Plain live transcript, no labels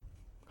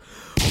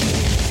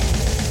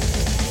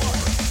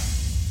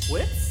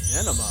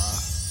cinema.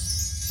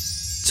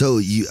 So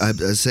I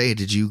was saying,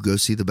 did you go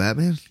see the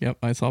Batman? Yep,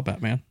 I saw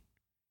Batman.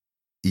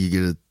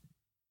 You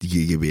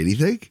give me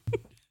anything?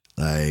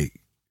 Like,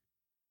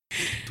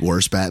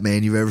 worst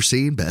Batman you've ever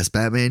seen? Best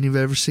Batman you've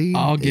ever seen?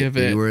 I'll give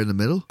it. Anywhere in the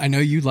middle? I know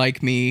you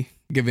like me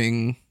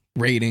giving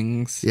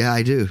ratings. Yeah,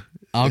 I do.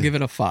 I'll give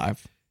it a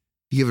 5.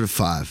 You give it a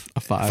 5. A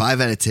 5.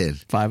 5 out of 10.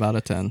 5 out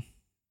of 10.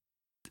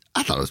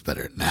 I thought it was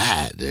better than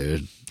that,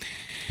 dude.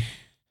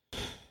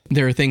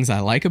 There are things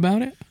I like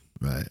about it.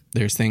 Right.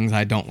 There's things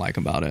I don't like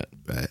about it.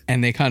 Right.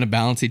 And they kind of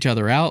balance each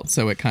other out,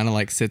 so it kind of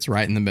like sits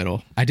right in the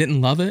middle. I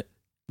didn't love it.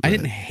 I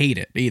didn't hate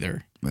it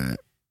either. Right.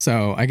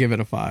 So I give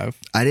it a 5.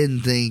 I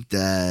didn't think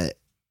that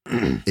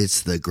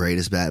it's the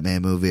greatest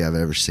Batman movie I've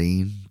ever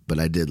seen, but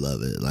I did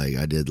love it. Like,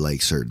 I did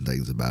like certain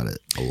things about it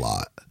a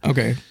lot.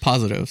 Okay,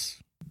 positives.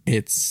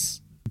 It's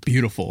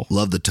beautiful.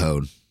 Love the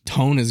tone.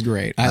 Tone is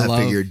great. I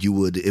figured it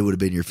would have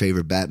been your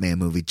favorite Batman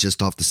movie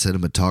just off the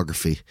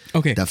cinematography.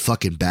 Okay. That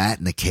fucking bat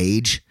in the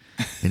cage,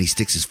 and he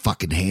sticks his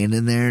fucking hand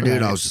in there,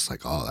 dude. Right. I was just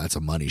like, oh, that's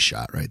a money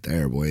shot right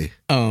there, boy.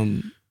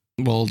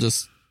 Well,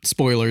 just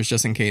spoilers,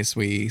 just in case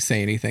we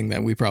say anything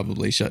that we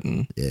probably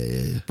shouldn't.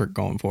 Yeah. For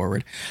going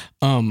forward.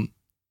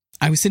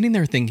 I was sitting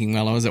there thinking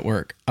while I was at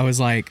work. I was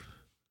like,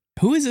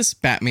 who is this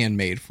Batman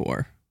made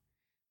for?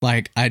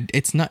 Like,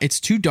 it's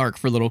too dark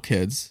for little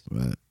kids,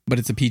 Right. but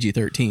it's a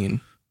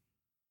PG-13,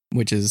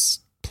 which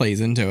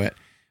plays into it.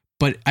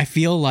 But I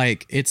feel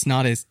like it's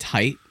not as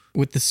tight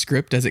with the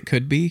script as it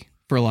could be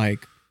for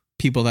like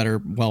people that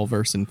are well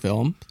versed in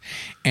film.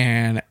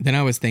 And then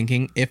I was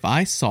thinking, if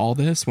I saw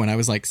this when I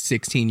was like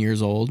 16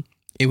 years old,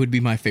 it would be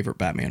my favorite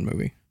Batman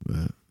movie.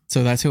 Right.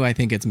 So that's who I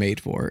think it's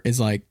made for, is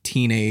like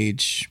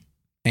teenage,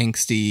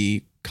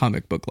 angsty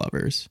comic book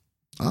lovers.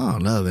 I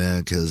don't know,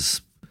 man,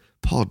 because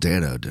Paul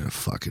Dano did a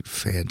fucking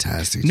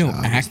fantastic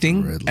job.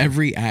 No,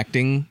 every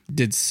acting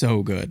did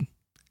so good.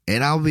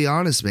 And I'll be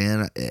honest,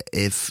 man,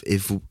 if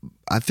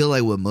I feel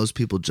like what most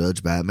people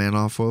judge Batman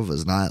off of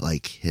is not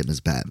like him as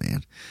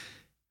Batman.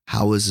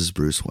 How is his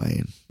Bruce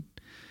Wayne?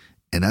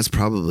 And that's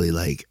probably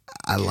like,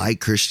 I like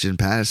Christian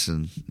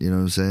Pattinson, you know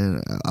what I'm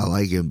saying? I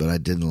like him, but I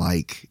didn't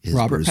like his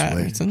Robert Bruce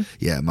Pattinson? Wayne.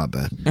 Yeah, my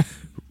bad.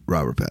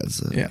 Robert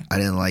Pattinson. Yeah. I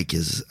didn't like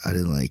his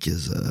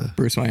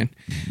Bruce Wayne.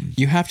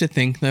 You have to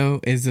think though,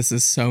 this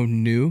is so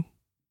new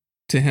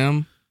to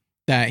him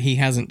that he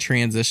hasn't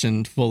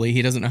transitioned fully.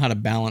 He doesn't know how to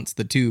balance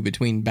the two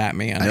between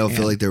Batman. I don't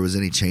feel like there was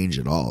any change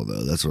at all,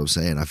 though. That's what I'm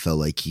saying. I felt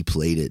like he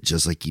played it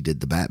just like he did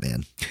the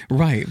Batman.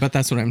 Right, but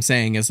that's what I'm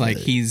saying is like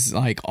he's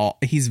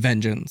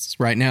vengeance.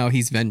 Right now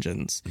he's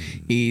vengeance.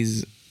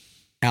 He's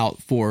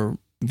out for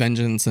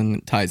vengeance, and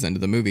it ties into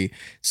the movie.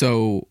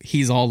 So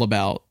he's all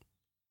about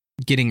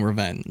getting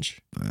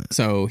revenge. Right.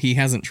 So he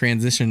hasn't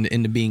transitioned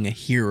into being a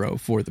hero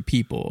for the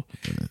people.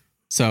 Right.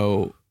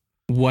 So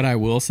what I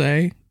will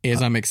say is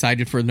I'm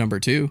excited for number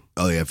 2.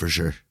 Oh, yeah, for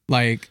sure.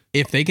 Like,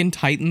 if they can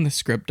tighten the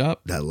script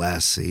up. That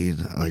last scene,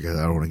 like, I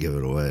don't want to give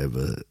it away,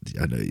 but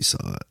I know you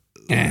saw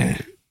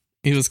it.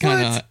 It was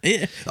kind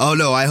of... Oh,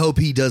 no, I hope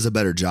he does a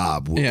better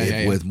job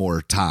with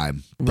more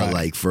time. But, Right.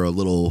 like, for a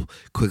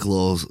quick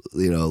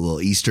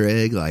little Easter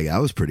egg, like, that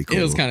was pretty cool.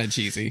 It was kind of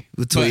cheesy.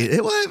 Between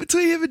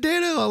him and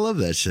Dano, I love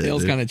that shit. It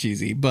was kind of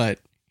cheesy, but,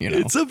 you know.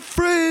 It's a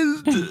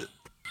friend.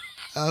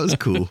 That was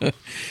cool.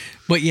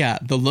 But, yeah,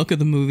 the look of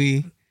the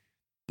movie...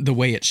 The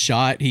way it's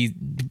shot, he's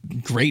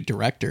great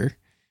director.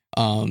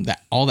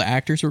 That all the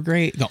actors were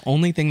great. The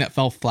only thing that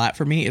fell flat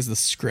for me is the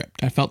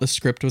script. I felt the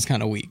script was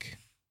kind of weak.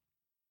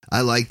 I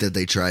like that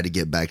they tried to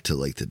get back to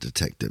like the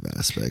detective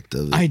aspect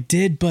of it. I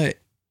did, but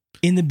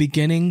in the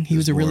beginning, he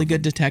was a really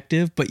good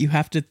detective. But you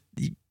have to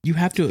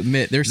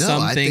admit, there's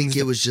some things. I think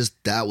it was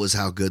just that was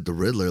how good the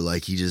Riddler.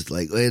 Like he just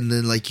like, and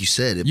then like you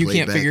said, you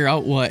can't figure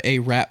out what a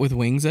rat with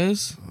wings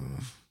is.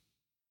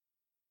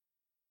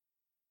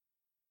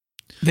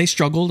 They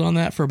struggled on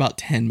that for about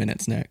 10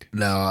 minutes, Nick.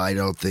 No, I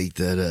don't think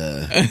that.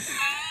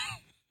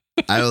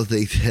 I don't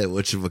think that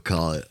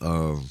whatchamacallit.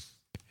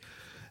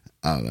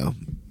 I don't know.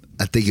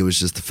 I think it was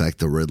just the fact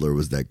the Riddler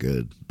was that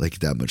good, like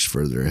that much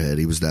further ahead.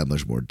 He was that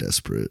much more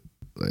desperate.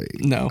 Like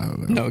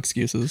no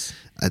excuses.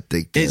 I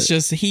think it's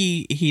just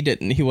he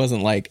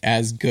wasn't like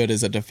as good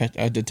as a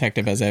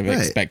detective as I've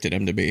expected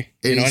him to be.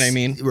 You know what I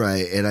mean?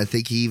 Right. And I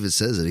think he even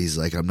says it. He's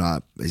like, I'm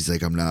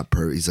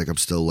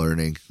still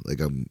learning.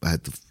 Like I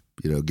had to.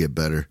 Get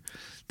better.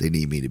 They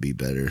need me to be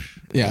better.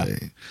 Yeah.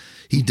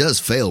 He does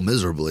fail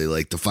miserably.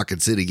 Like the fucking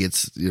city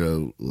gets,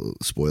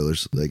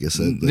 spoilers, like I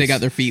said. They got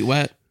their feet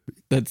wet.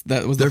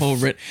 That was the whole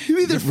You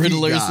mean their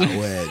Riddler's feet got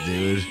wet,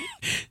 dude?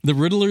 The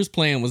Riddler's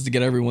plan was to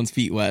get everyone's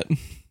feet wet.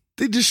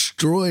 They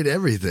destroyed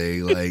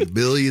everything, like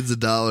millions of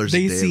dollars.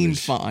 They seemed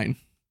fine.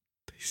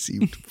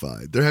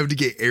 They're having to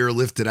get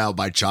airlifted out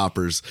by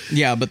choppers.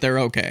 Yeah, but they're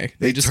okay.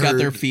 They just got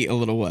their feet a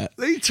little wet.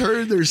 They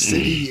turned their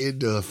city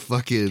into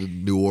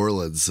fucking New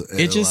Orleans.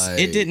 It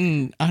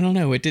didn't, I don't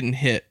know, it didn't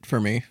hit for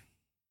me.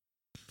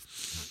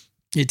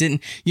 It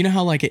didn't, you know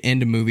how like at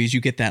end of movies, you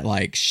get that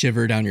like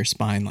shiver down your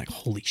spine, like,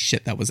 holy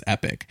shit, that was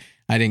epic.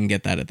 I didn't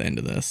get that at the end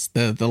of this.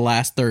 The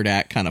last third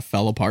act kind of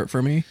fell apart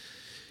for me.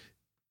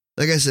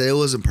 like I said, it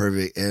wasn't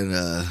perfect, and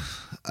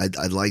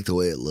I liked the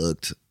way it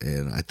looked,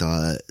 and I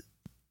thought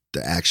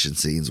the action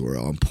scenes were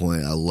on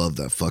point. I love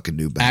that fucking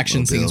new Batmobile.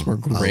 Action scenes were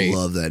great. I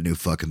love that new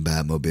fucking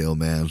Batmobile,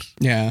 man.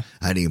 Yeah.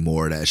 I need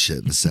more of that shit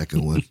in the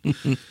second one.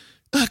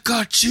 I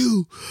got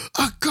you,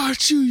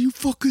 you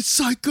fucking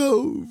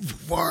psycho.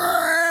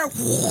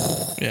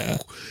 Yeah.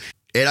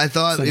 And I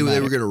thought they were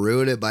going to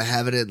ruin it by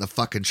having it in the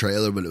fucking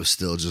trailer, but it was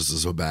still just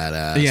as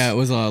badass. Yeah, it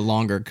was a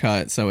longer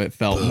cut, so it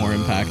felt more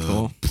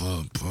impactful.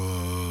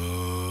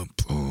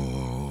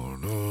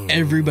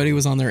 Everybody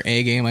was on their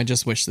A game. I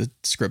just wish the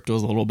script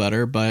was a little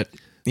better, but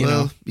you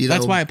know,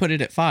 that's why I put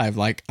it at 5.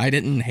 Like, I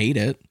didn't hate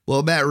it.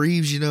 Well, Matt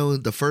Reeves,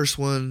 the first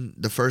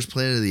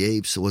Planet of the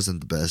Apes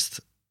wasn't the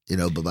best,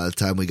 but by the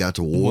time we got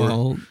to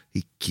war,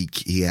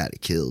 he had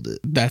it, killed it.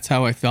 That's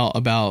how I felt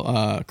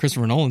about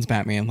Christopher Nolan's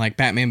Batman. Like,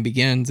 Batman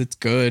Begins, it's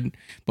good,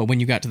 but when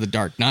you got to The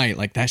Dark Knight,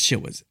 like, that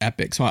shit was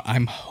epic. So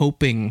I'm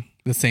hoping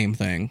the same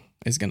thing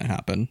is going to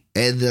happen.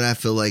 And then I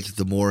feel like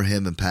the more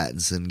him and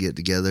Pattinson get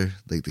together,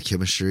 like the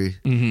chemistry,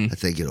 I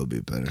think it'll be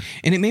better.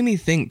 And it made me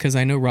think, because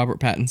I know Robert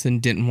Pattinson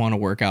didn't want to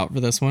work out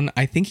for this one.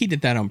 I think he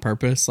did that on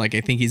purpose. Like,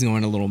 I think he's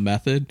going a little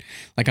method.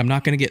 Like, I'm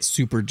not going to get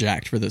super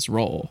jacked for this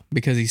role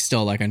because he's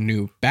still like a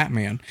new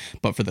Batman.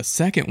 But for the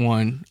second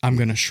one, I'm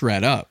going to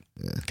shred up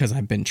because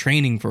I've been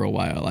training for a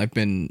while. I've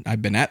been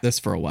at this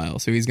for a while.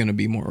 So he's going to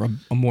be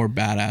a more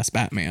badass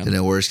Batman. In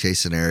a worst case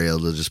scenario,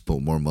 they'll just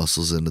put more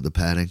muscles into the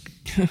padding.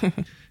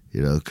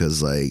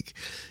 Because, like,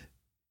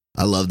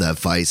 I love that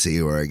fight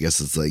scene where I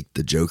guess it's like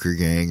the Joker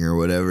gang or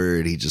whatever,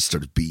 and he just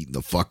starts beating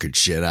the fucking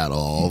shit out of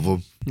all of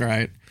them.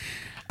 Right.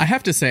 I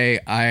have to say,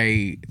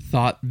 I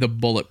thought the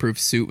bulletproof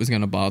suit was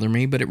going to bother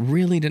me, but it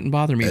really didn't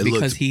bother me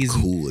because he's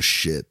cool as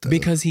shit, though.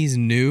 Because he's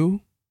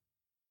new.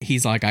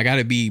 He's like, I got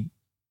to be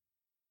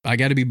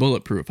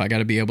bulletproof. I got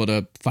to be able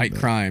to fight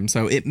crime.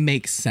 So it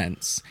makes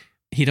sense.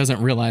 He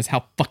doesn't realize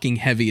how fucking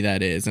heavy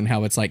that is and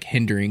how it's like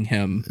hindering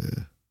him.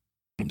 Yeah.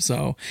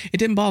 So it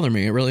didn't bother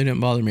me. It really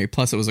didn't bother me.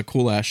 Plus, it was a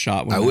cool ass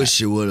shot. I wish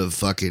you would have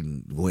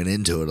fucking went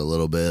into it a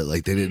little bit.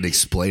 Like, they didn't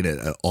explain it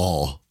at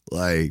all.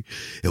 Like,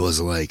 it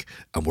wasn't like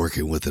I'm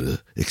working with an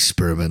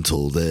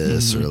experimental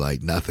this or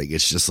like nothing.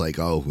 It's just like,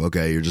 oh,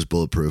 okay, you're just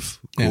bulletproof.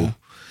 Cool.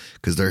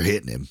 Because they're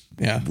hitting him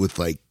with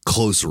like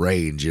close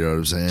range. You know what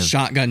I'm saying?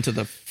 Shotgun to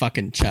the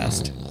fucking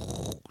chest.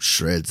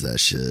 Shreds that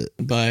shit.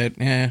 But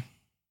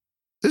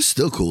it's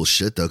still cool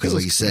shit though, because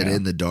like you said,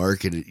 in the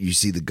dark and you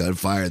see the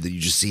gunfire, then you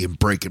just see him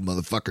breaking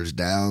motherfuckers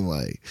down.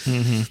 Like,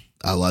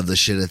 I love the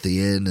shit at the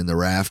end and the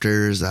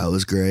rafters. That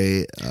was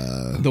great.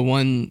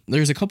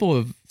 There's a couple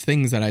of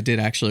things that I did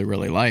actually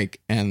really like,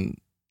 and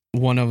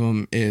one of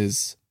them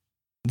is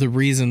the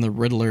reason the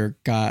Riddler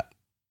got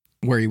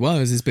where he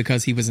was is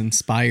because he was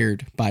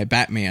inspired by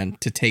Batman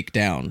to take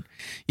down,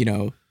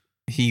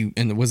 he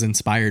was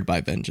inspired by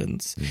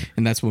vengeance,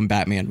 and that's when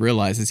Batman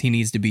realizes he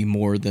needs to be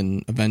more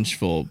than a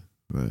vengeful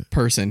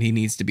person. He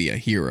needs to be a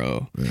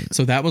hero.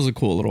 So that was a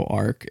cool little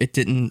arc. It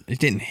didn't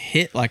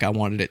hit like I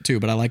wanted it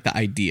to, but I like the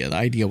idea. The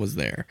idea was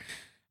there.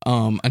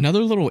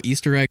 Another little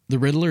Easter egg, the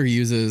Riddler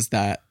uses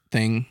that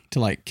thing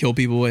to like kill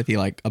people with. He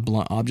like a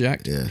blunt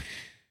object.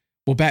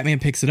 Well, Batman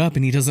picks it up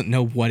and he doesn't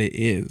know what it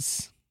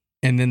is.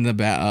 And then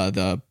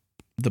the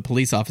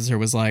police officer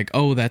was like,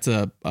 "Oh, that's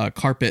a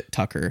carpet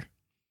tucker."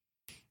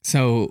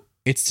 So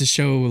it's to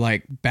show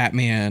like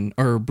Batman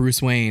or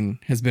Bruce Wayne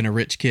has been a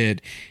rich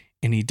kid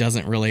and he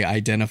doesn't really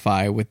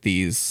identify with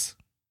these,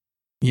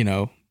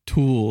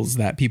 tools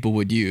that people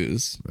would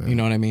use. Right. You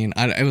know what I mean?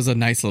 It was a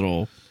nice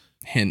little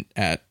hint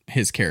at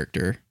his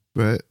character.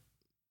 Right.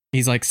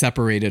 He's like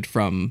separated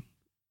from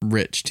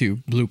rich to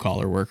blue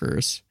collar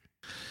workers.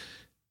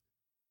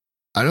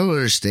 I don't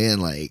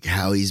understand like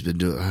how he's been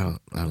doing. I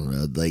don't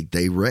know. Like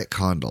they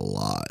retconned a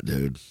lot,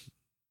 dude.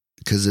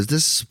 Because if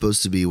this is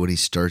supposed to be when he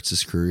starts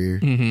his career,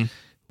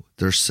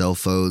 there's cell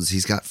phones.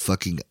 He's got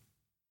fucking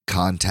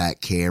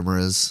contact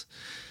cameras.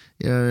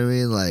 You know what I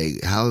mean?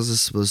 Like, how is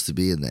this supposed to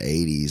be in the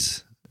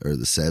 80s or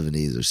the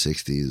 70s or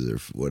 60s or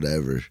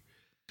whatever?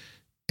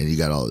 And you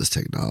got all this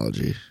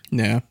technology.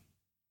 Yeah.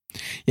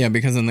 Yeah,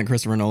 because in the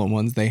Christopher Nolan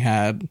ones, they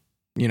had,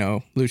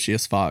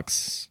 Lucius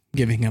Fox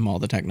giving him all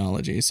the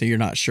technology. So you're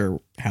not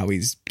sure how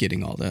he's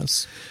getting all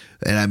this.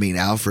 And I mean,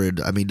 Alfred,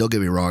 don't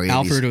get me wrong.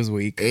 Alfred was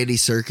weak. Andy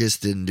Serkis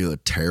didn't do a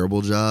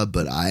terrible job,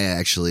 but I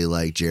actually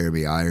like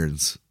Jeremy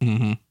Irons.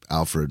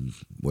 Alfred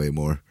way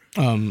more.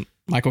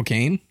 Michael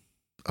Caine?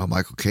 Oh,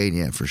 Michael Caine,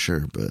 yeah, for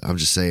sure. But I'm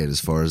just saying,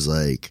 as far as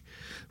like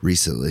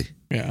recently.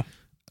 Yeah.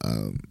 I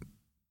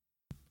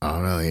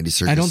don't know, Andy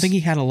Serkis. I don't think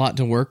he had a lot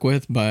to work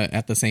with, but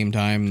at the same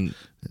time,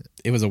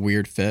 it was a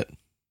weird fit.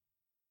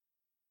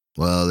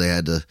 Well, they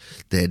had to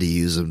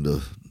use him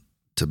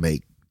to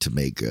make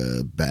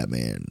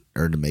Batman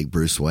or to make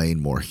Bruce Wayne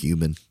more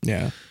human.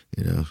 Yeah.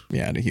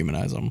 Yeah, to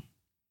humanize him.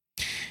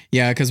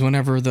 Yeah, because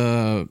whenever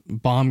the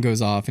bomb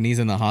goes off and he's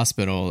in the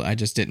hospital, I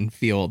just didn't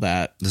feel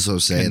that. That's what I'm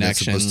saying. That's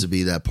supposed to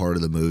be that part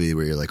of the movie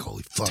where you're like,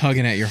 holy fuck.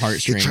 Tugging at your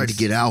heartstrings. They tried to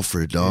get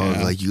Alfred, dog.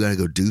 Yeah. Like, you got to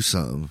go do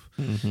something.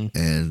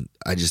 And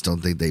I just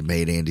don't think they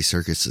made Andy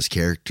Serkis'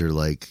 character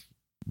like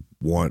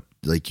want,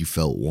 like you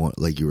felt want,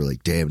 like you were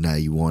like, damn, now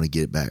you want to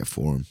get back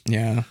for him.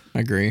 Yeah, I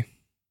agree.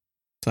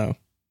 So,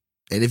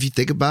 and if you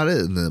think about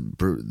it,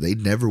 they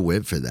never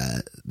went for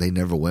that. They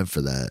never went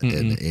for that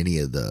in any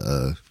of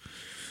the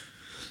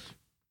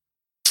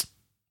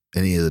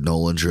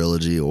Nolan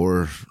trilogy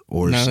or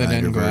no, they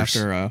didn't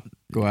Snyderverse.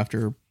 go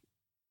after.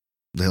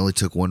 They only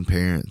took one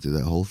parent through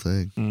that whole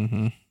thing.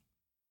 Mm-hmm.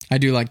 I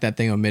do like that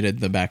they omitted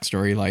the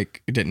backstory.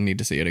 Like, didn't need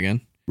to see it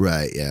again.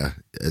 Right? Yeah,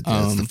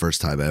 that's the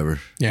first time ever.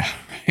 Yeah,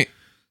 right.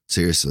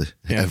 Seriously,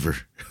 ever.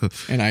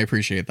 And I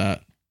appreciate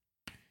that.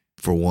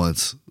 For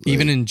once,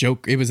 even in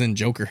it was in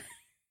Joker.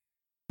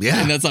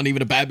 Yeah, and that's not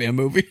even a Batman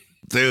movie,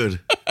 dude.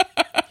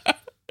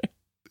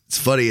 It's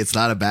funny. It's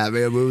not a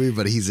Batman movie,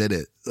 but he's in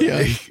it.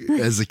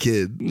 As a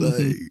kid,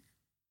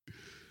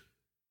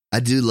 I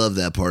do love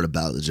that part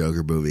about the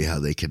Joker movie, how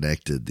they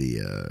connected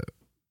the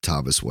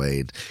Thomas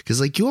Wayne, because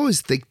like you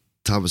always think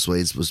Thomas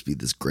Wayne's supposed to be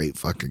this great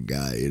fucking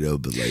guy, you know,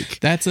 but like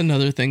that's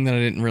another thing that I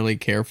didn't really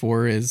care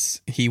for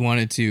is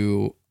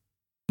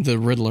the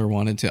Riddler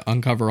wanted to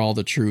uncover all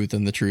the truth,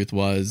 and the truth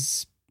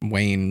was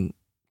Wayne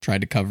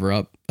tried to cover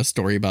up a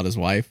story about his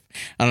wife.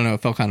 I don't know,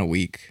 it felt kind of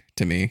weak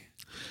to me.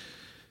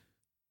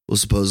 Well,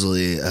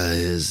 supposedly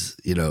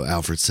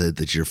Alfred said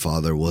that your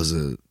father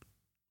wasn't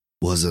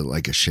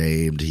like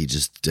ashamed. He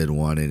just didn't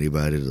want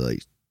anybody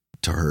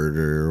to hurt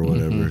her or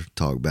whatever,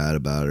 talk bad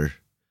about her.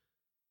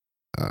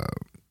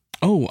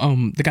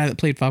 The guy that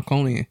played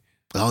Falcone.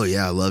 Oh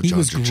yeah, I love John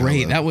Turturro. He was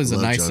great. That was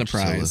a nice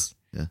surprise.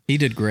 Yeah. He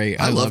did great.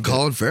 I love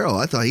Colin Farrell.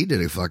 I thought he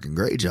did a fucking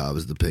great job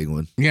as the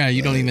Penguin. Yeah,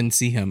 you don't even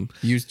see him.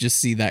 You just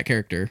see that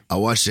character. I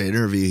watched an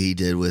interview he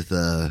did with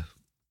I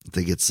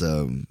think it's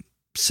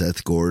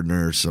Seth Gordon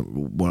or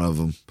one of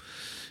them,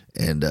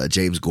 and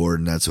James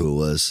Gordon. That's who it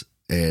was.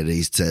 And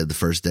he said the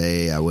first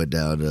day I went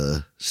down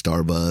to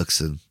Starbucks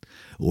and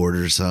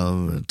ordered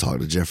some and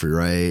talked to Jeffrey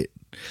Wright.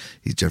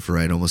 Jeffrey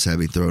Wright almost had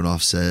me thrown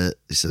off set.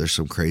 He said, "There's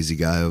some crazy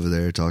guy over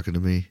there talking to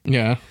me."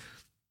 Yeah.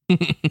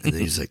 And then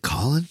he's like,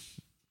 "Colin?"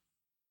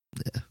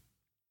 Yeah.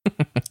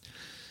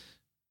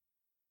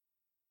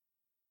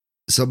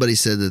 Somebody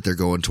said that they're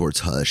going towards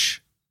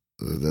Hush.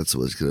 That's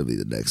what's going to be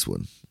the next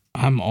one.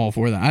 I'm all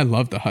for that. I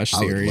love the Hush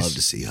series. I would love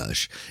to see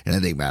Hush. And I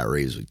think Matt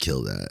Reeves would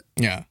kill that.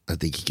 Yeah. I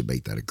think he could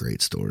make that a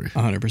great story.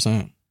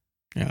 100%.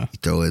 Yeah. You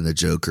throw in the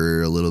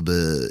Joker a little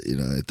bit,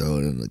 throw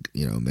in,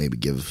 maybe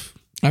give.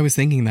 I was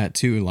thinking that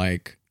too.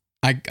 Like,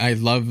 I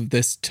love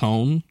this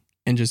tone,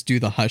 and just do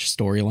the Hush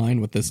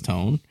storyline with this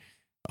tone.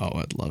 Oh,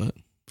 I'd love it.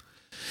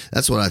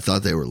 That's what I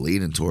thought they were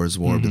leaning towards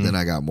more, but then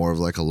I got more of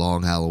like a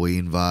Long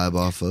Halloween vibe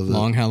off of it.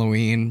 Long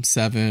Halloween,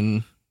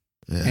 Seven,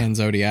 and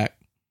Zodiac.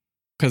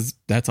 Because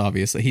that's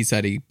obviously, he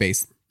said he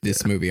based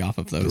this movie off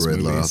of those the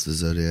Riddler movies. Off the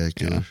Zodiac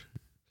Killer.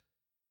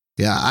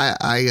 Yeah,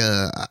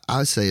 I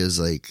would say it was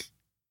an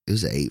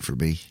 8 for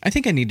me. I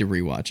think I need to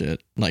rewatch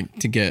it,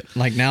 to get,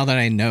 now that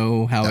I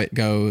know how it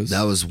goes.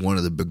 That was one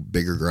of the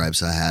bigger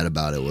gripes I had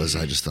about it, was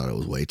I just thought it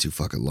was way too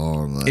fucking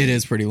long. It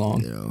is pretty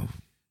long.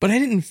 But I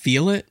didn't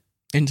feel it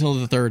until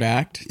the third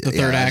act. The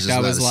third act, I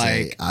was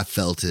like... I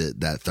felt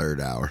it that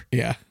third hour.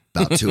 Yeah.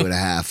 About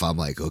 2.5, I'm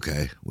like,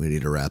 okay, we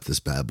need to wrap this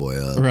bad boy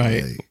up.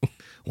 Right.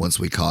 Once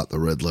we caught the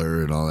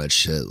Riddler and all that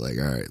shit, all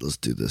right, let's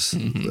do this.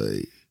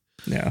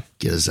 Yeah.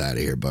 Get us out of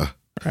here, bro.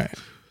 Right.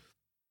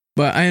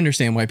 But I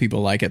understand why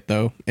people like it,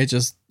 though. It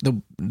just,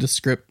 the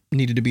script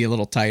needed to be a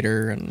little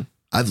tighter, and...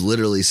 I've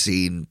literally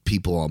seen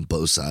people on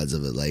both sides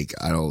of it.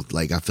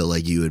 I feel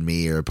like you and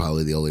me are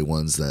probably the only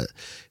ones that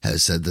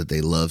have said that they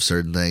love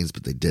certain things,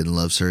 but they didn't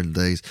love certain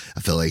things.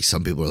 I feel like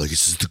some people are like,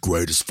 this is the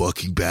greatest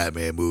fucking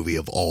Batman movie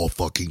of all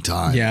fucking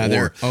time. Yeah,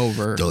 they're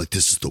over. They're like,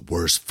 this is the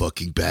worst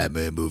fucking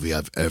Batman movie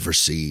I've ever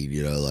seen.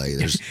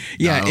 There's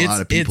not a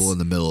lot of people in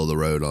the middle of the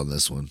road on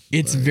this one.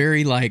 It's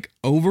very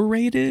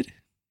overrated,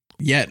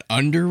 yet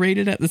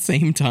underrated at the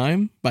same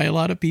time by a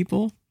lot of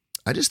people.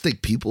 I just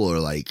think people are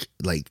like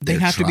they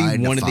have to be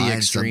one of the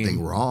extremes.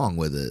 Something wrong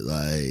with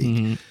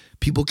it.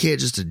 People can't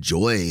just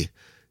enjoy.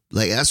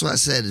 That's what I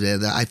said,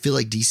 man. I feel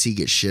like DC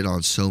gets shit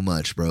on so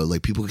much, bro.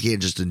 People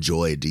can't just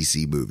enjoy a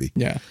DC movie.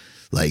 Yeah.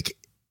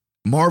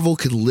 Marvel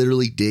could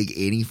literally dig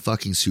any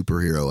fucking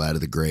superhero out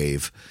of the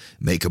grave,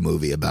 make a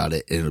movie about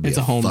it, and it'll be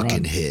a fucking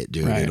run. Hit,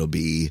 dude. Right. It'll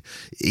be,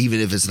 even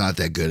if it's not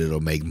that good,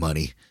 it'll make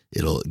money.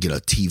 It'll get a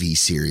TV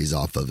series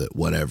off of it,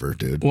 whatever,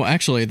 dude. Well,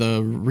 actually,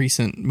 the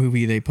recent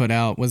movie they put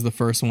out was the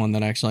first one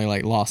that actually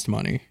lost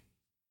money.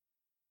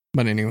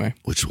 But anyway.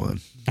 Which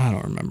one? I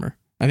don't remember.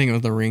 I think it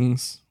was The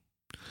Rings.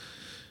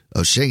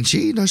 Oh,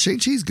 Shang-Chi? No,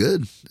 Shang-Chi's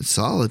good. It's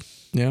solid.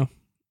 Yeah.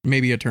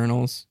 Maybe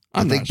Eternals.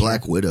 I think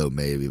Black Widow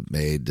maybe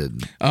made.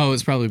 Oh,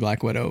 it's probably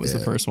Black Widow was the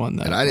first one.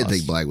 And I didn't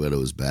think Black Widow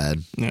was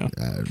bad. Yeah.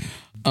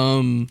 But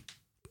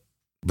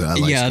I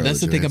like Scarlett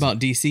that's the thing Johansson. about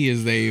DC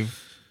is they've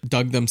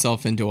dug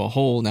themselves into a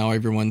hole. Now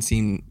everyone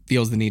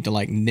feels the need to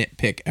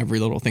nitpick every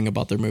little thing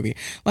about their movie.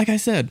 Like I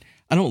said,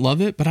 I don't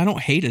love it, but I don't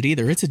hate it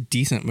either. It's a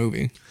decent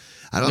movie.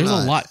 There's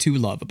a lot to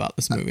love about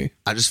this movie.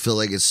 I just feel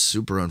like it's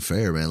super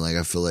unfair, man.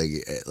 I feel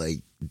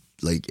like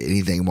like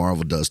anything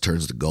Marvel does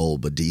turns to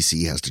gold, but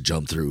DC has to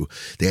jump through.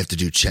 They have to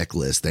do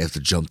checklists. They have to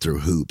jump through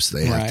hoops.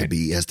 They have to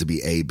be, it has to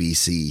be A, B,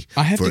 C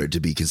for it to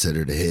be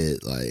considered a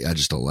hit. Like, I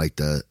just don't like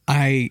that.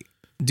 I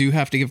do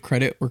have to give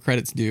credit where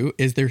credit's due.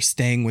 Is they're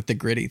staying with the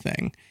gritty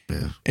thing.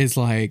 Yeah, it's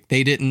like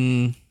they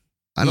didn't.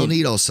 I don't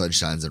need all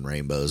sunshines and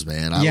rainbows,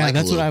 man. I like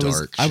that's a what I was.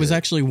 Dark I was shit.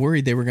 actually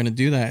worried they were going to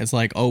do that. It's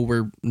like, oh,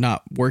 we're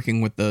not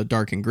working with the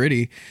dark and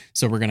gritty,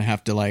 so we're going to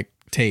have to like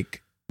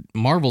take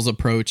Marvel's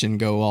approach and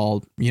go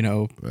all,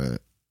 right.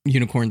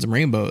 unicorns and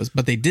rainbows.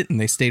 But they didn't.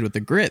 They stayed with the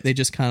grit. They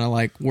just kind of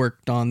like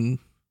worked on,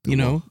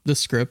 the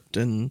script,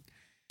 and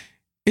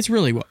it's a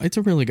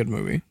really good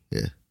movie.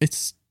 Yeah,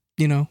 it's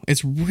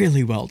it's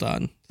really well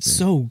done. Yeah.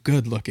 So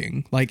good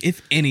looking. Like,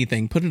 if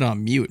anything, put it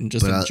on mute and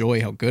just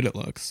enjoy how good it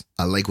looks.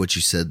 I like what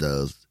you said,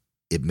 though.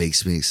 It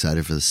makes me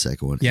excited for the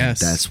second one.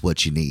 Yes. And that's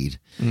what you need.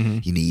 Mm-hmm.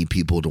 You need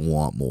people to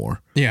want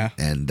more. Yeah.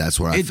 And that's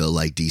where I feel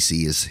like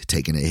DC is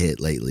taking a hit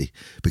lately.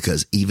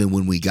 Because even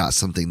when we got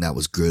something that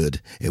was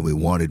good and we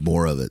wanted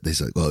more of it, they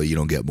said, oh, you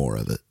don't get more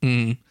of it.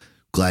 Mm.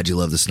 Glad you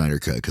love the Snyder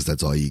Cut, because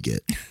that's all you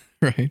get.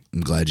 Right.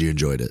 I'm glad you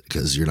enjoyed it,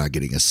 because you're not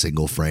getting a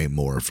single frame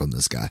more from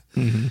this guy.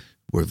 Mm-hmm.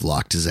 We've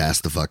locked his ass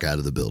the fuck out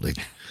of the building.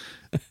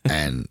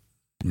 And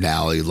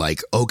now you're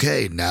like,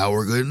 okay, now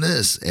we're good in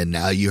this. And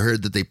now you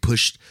heard that they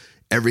pushed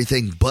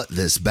everything but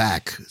this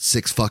back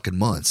 6 fucking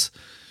months.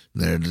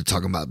 They're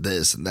talking about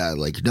this and that.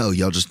 Like, no,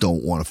 y'all just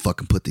don't want to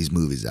fucking put these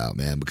movies out,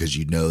 man, because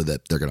you know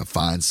that they're going to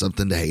find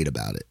something to hate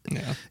about it.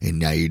 Yeah. And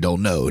now you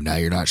don't know. Now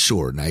you're not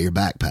sure. Now you're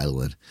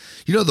backpedaling.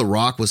 The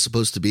Rock was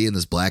supposed to be in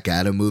this Black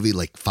Adam movie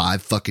like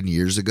 5 fucking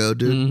years ago,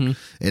 dude.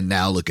 Mm-hmm. And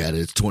now look at it.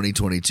 It's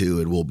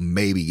 2022 and we'll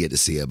maybe get to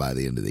see it by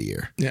the end of the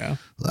year. Yeah.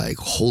 Like,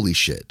 holy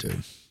shit,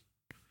 dude.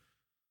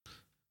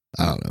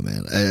 I don't know,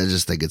 man. I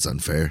just think it's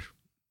unfair.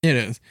 It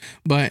is.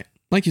 But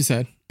like you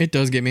said, it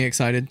does get me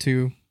excited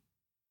because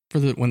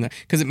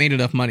it made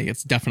enough money.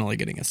 It's definitely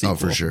getting a sequel. Oh,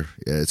 for sure.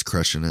 Yeah, it's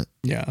crushing it.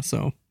 Yeah,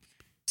 so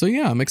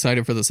yeah, I'm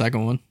excited for the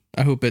second one.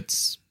 I hope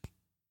it's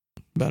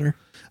better.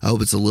 I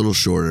hope it's a little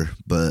shorter,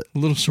 but a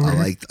little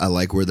shorter. I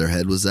like where their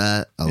head was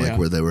at. I like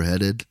where they were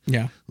headed.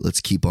 Yeah.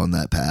 Let's keep on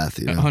that path.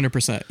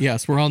 100%.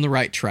 Yes, we're on the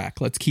right track.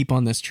 Let's keep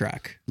on this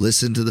track.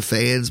 Listen to the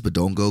fans, but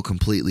don't go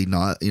completely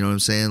not, you know what I'm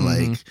saying?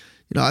 Mm-hmm. Like,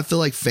 I feel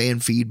like fan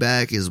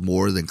feedback is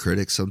more than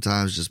critics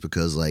sometimes, just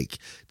because like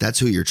that's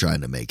who you're trying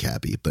to make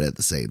happy. But at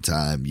the same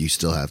time, you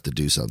still have to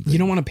do something. You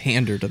don't want to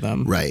pander to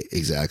them. Right.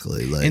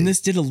 Exactly. Like, and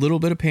this did a little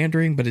bit of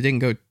pandering, but it didn't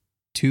go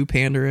too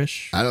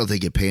panderish. I don't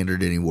think it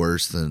pandered any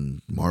worse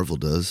than Marvel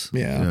does.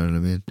 Yeah. You know what I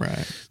mean?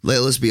 Right.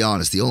 Let's be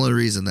honest. The only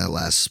reason that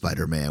last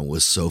Spider-Man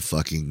was so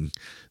fucking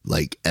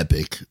like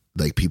epic,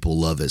 like people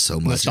love it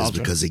so much, is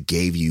because it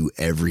gave you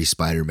every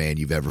Spider-Man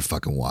you've ever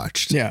fucking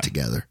watched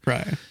together.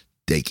 Right.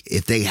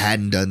 If they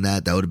hadn't done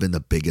that, that would have been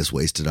the biggest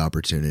wasted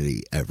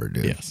opportunity ever,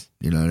 dude. Yes.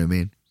 You know what I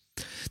mean?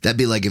 That'd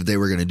be like if they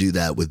were going to do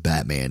that with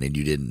Batman and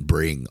you didn't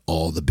bring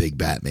all the big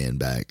Batman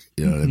back.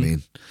 You know what I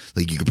mean?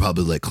 Like, you could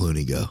probably let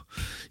Clooney go.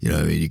 You know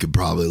what I mean? You could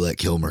probably let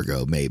Kilmer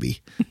go,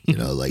 maybe.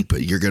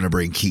 But you're going to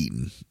bring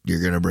Keaton.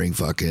 You're going to bring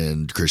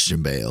fucking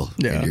Christian Bale.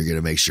 Yeah. And you're going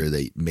to make sure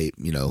they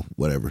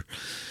whatever.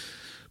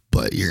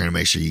 But you're going to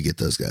make sure you get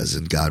those guys.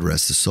 And God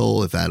rest his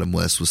soul, if Adam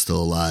West was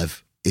still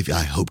alive.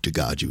 I hope to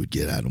God you would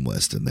get Adam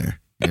West in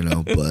there,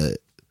 but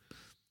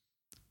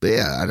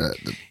yeah, I don't.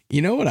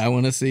 You know what I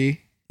want to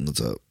see? What's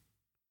up?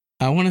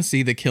 I want to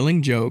see The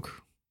Killing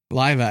Joke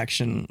live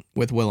action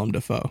with Willem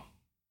Dafoe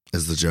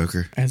as the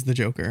Joker.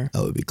 That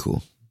would be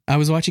cool. I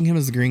was watching him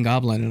as the Green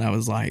Goblin, and I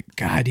was like,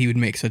 God, he would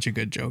make such a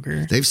good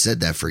Joker. They've said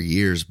that for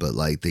years, but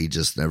like they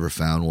just never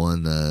found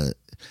one.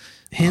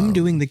 Him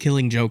doing The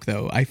Killing Joke,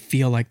 though, I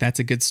feel like that's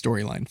a good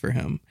storyline for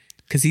him.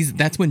 Because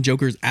that's when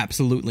Joker's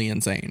absolutely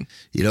insane.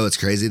 It's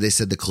crazy. They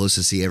said the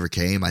closest he ever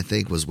came, I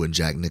think, was when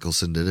Jack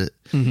Nicholson did it.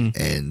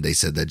 Mm-hmm. And they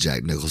said that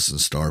Jack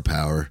Nicholson's star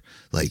power,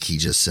 like he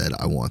just said,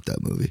 I want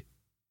that movie.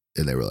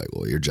 And they were like,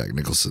 well, you're Jack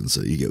Nicholson,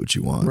 so you get what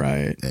you want.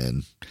 Right.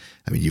 And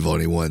I mean, you've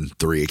only won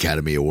 3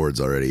 Academy Awards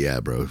already.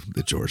 Yeah, bro,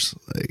 it's yours.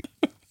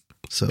 Like,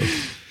 so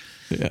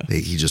yeah.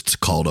 He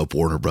just called up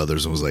Warner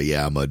Brothers and was like,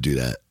 yeah, I'm going to do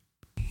that.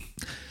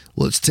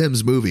 Well, it's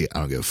Tim's movie. I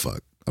don't give a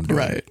fuck. I'm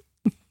doing it.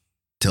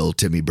 Tell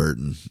Timmy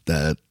Burton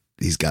that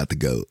he's got the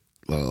goat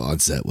on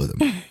set with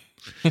him.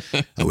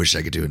 I wish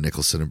I could do a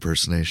Nicholson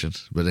impersonation,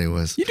 but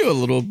anyways, you do a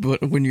little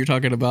bit when he's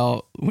talking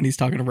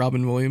to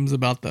Robin Williams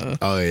about the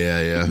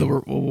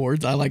the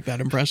awards. I like that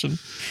impression.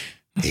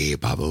 Hey,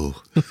 Babu,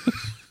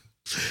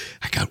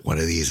 I got one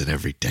of these in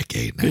every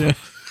decade now.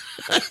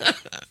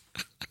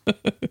 Yeah.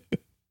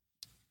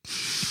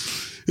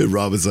 And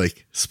Robin's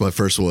like, it's my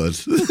first one.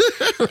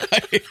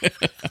 Right.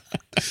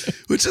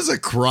 Which is a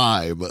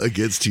crime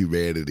against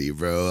humanity,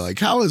 bro. Like,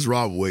 how does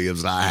Rob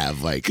Williams not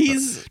have like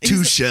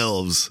two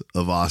shelves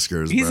of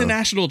Oscars? He's a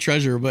national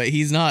treasure, but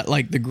he's not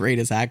like the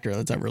greatest actor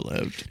that's ever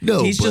lived.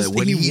 No, he's but just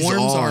when he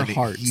warms on, our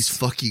hearts. He's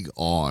fucking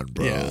on,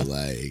 bro. Yeah.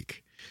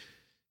 Like,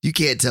 you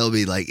can't tell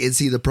me like. And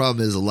see, the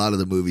problem is a lot of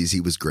the movies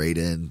he was great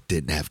in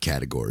didn't have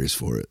categories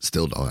for it.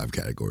 Still don't have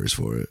categories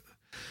for it.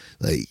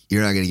 Like,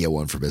 you're not going to get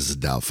one for Mrs.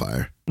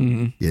 Doubtfire.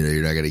 Mm-hmm. You know,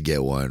 you're not going to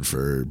get one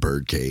for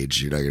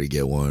Birdcage. You're not going to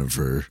get one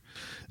for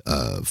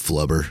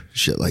Flubber,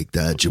 shit like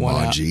that.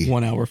 Jumanji.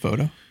 1 hour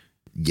photo.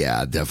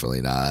 Yeah,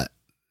 definitely not.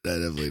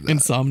 Definitely not.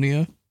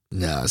 Insomnia.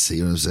 No, see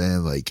what I'm saying?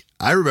 Like,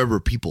 I remember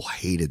people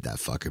hated that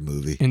fucking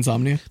movie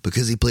Insomnia.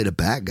 because he played a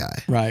bad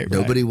guy. Right.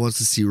 Nobody wants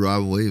to see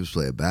Robin Williams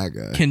play a bad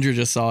guy. Kendra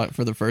just saw it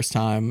for the first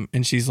time,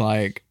 and she's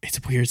like,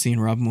 "It's weird seeing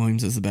Robin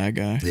Williams as the bad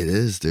guy." It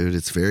is, dude.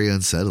 It's very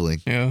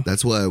unsettling. Yeah.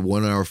 That's why a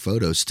 1 hour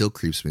photo still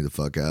creeps me the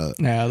fuck out.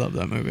 Yeah, I love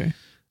that movie.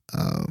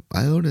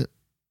 I own it.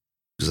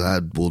 Because I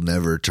will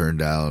never turn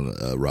down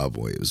a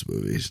Robin Williams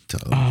movie.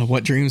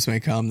 What Dreams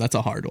May Come. That's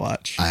a hard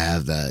watch. I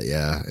have that.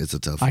 Yeah, it's a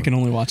tough one. I can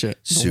only watch it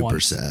Super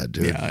once. sad,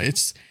 dude. Yeah,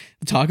 it's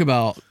talk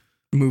about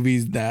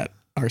movies that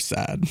are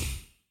sad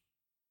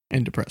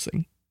and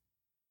depressing.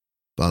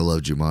 I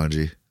love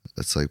Jumanji.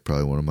 That's like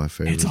probably one of my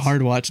favorites. It's a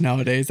hard watch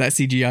nowadays. That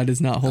CGI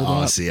does not hold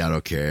up. See, I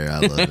don't care. I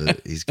love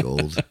it. He's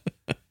gold.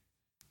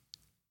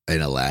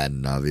 And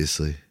Aladdin,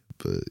 obviously.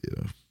 But, you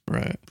know,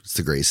 Right. it's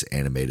the greatest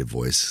animated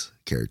voice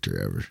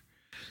character ever.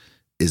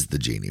 Is the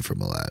genie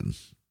from Aladdin.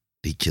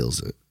 He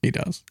kills it. He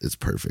does. It's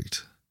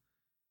perfect.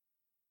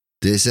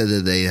 They said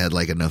that they had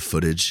like enough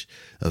footage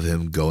of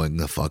him going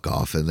the fuck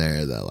off in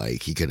there that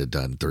like he could have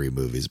done 3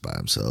 movies by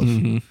himself.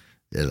 Mm-hmm.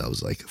 And I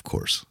was like, of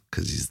course,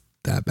 because he's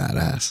that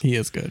badass. He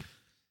is good.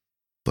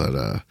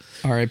 But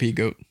R.I.P.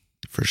 Goat.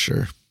 for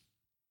sure.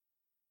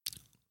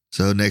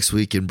 So next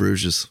week in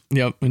Bruges.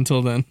 Yep.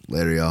 Until then.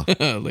 Later,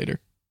 y'all. Later.